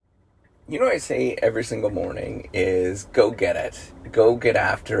I say every single morning is go get it. Go get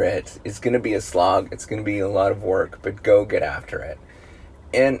after it. It's going to be a slog. It's going to be a lot of work, but go get after it.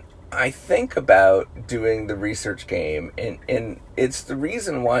 And I think about doing the research game, and it's the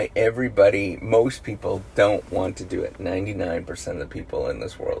reason why most people don't want to do it. 99% of the people in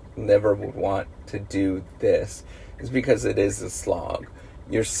this world never would want to do this, is because it is a slog.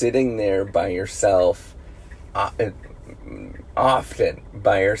 You're sitting there by yourself, often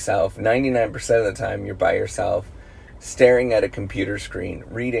by yourself. 99% of the time you're by yourself, staring at a computer screen,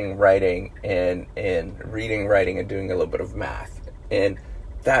 reading, writing, and doing a little bit of math. And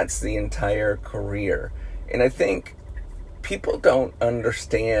that's the entire career. And I think people don't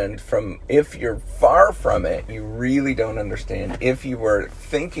understand if you're far from it, you really don't understand. If you were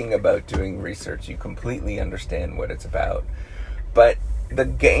thinking about doing research, you completely understand what it's about. But the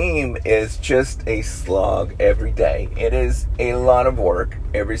game is just a slog every day. It is a lot of work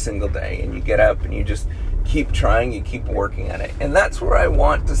every single day. And you get up and you just keep trying, you keep working at it. And that's where I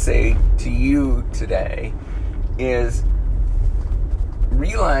want to say to you today is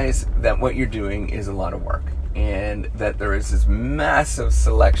realize that what you're doing is a lot of work, and that there is this massive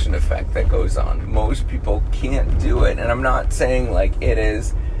selection effect that goes on. Most people can't do it, and I'm not saying like it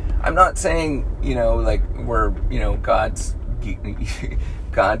is. I'm not saying like we're God's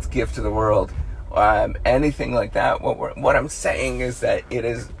gift to the world, anything like that. What I'm saying is that it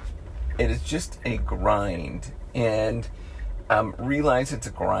is just a grind, and realize it's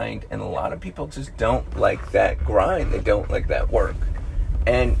a grind, and a lot of people just don't like that grind. They don't like that work.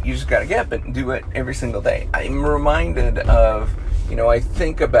 And you just got to get up and do it every single day. I'm reminded of, I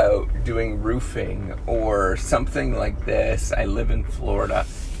think about doing roofing or something like this. I live in Florida.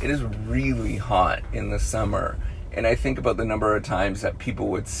 It is really hot in the summer. And I think about the number of times that people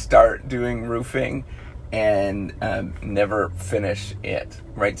would start doing roofing and never finish it,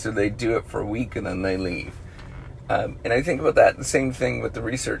 right? So they do it for a week and then they leave. And I think about that, the same thing with the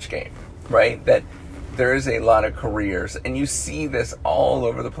research game, right? That there is a lot of careers, and you see this all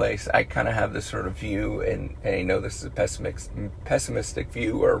over the place. I kind of have this sort of view, and I know this is a pessimistic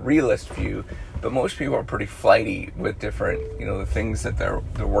view or a realist view, but most people are pretty flighty with different, the things that they're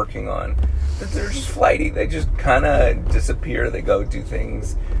working on. But they're just flighty. They just kind of disappear. They go do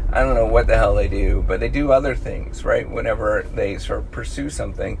things. I don't know what the hell they do, but they do other things, right? Whenever they sort of pursue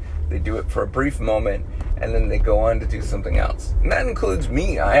something, they do it for a brief moment, and then they go on to do something else. And that includes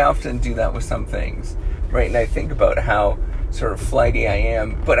me. I often do that with some things, right? And I think about how sort of flighty I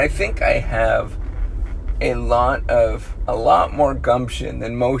am, but I think I have a lot more gumption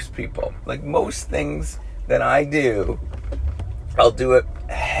than most people. Like most things that I do, I'll do it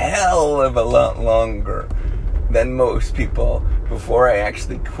a hell of a lot longer than most people before I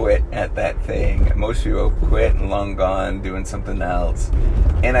actually quit at that thing. Most people quit and long gone doing something else.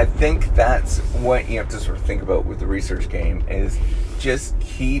 And I think that's what you have to sort of think about with the research game, is just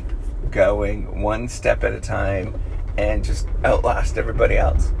keep going one step at a time and just outlast everybody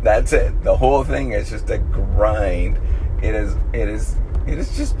else. That's it. The whole thing is just a grind. It is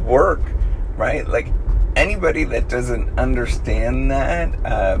just work, right? Like anybody that doesn't understand that,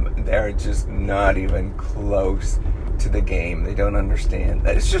 they're just not even close to the game. They don't understand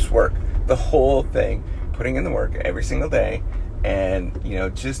that it's just work. The whole thing, putting in the work every single day, and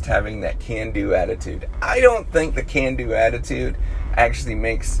just having that can-do attitude. I don't think the can-do attitude actually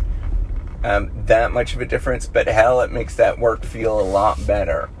makes that much of a difference, but hell, it makes that work feel a lot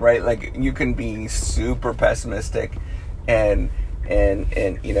better, right? Like you can be super pessimistic and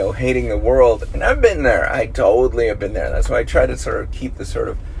hating the world, and I've been there. I totally have been there. That's why I try to sort of keep the sort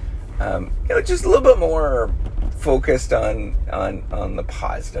of just a little bit more focused on the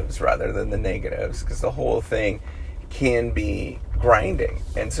positives rather than the negatives, because the whole thing can be grinding.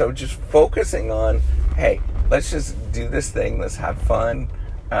 And so just focusing on, hey, let's just do this thing, let's have fun,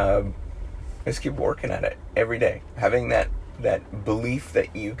 let's keep working at it every day, having that belief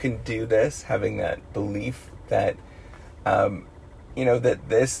that you can do this, having that belief that that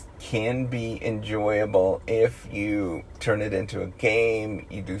this can be enjoyable if you turn it into a game.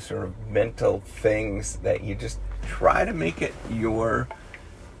 You do sort of mental things that you just try to make it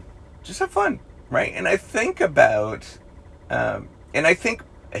just have fun, right? And I think about, and I think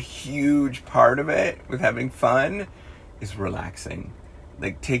a huge part of it with having fun is relaxing,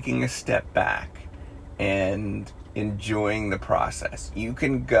 like taking a step back and enjoying the process. You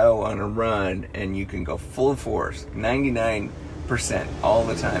can go on a run and you can go full force, 99% all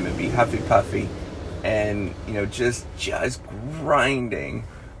the time, and be huffy puffy and just grinding,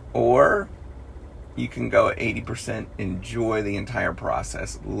 or you can go at 80%, enjoy the entire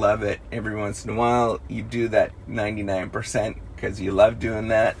process, love it. Every once in a while you do that 99% because you love doing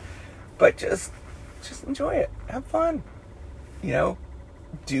that, But just enjoy it. Have fun.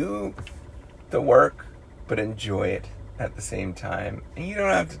 Do the work, but enjoy it at the same time. And you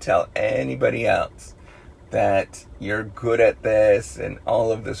don't have to tell anybody else that you're good at this and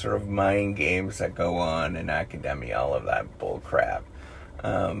all of the sort of mind games that go on in academia, all of that bull crap.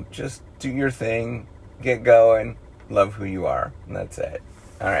 Just do your thing, get going, love who you are, and that's it.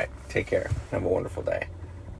 All right, take care. Have a wonderful day.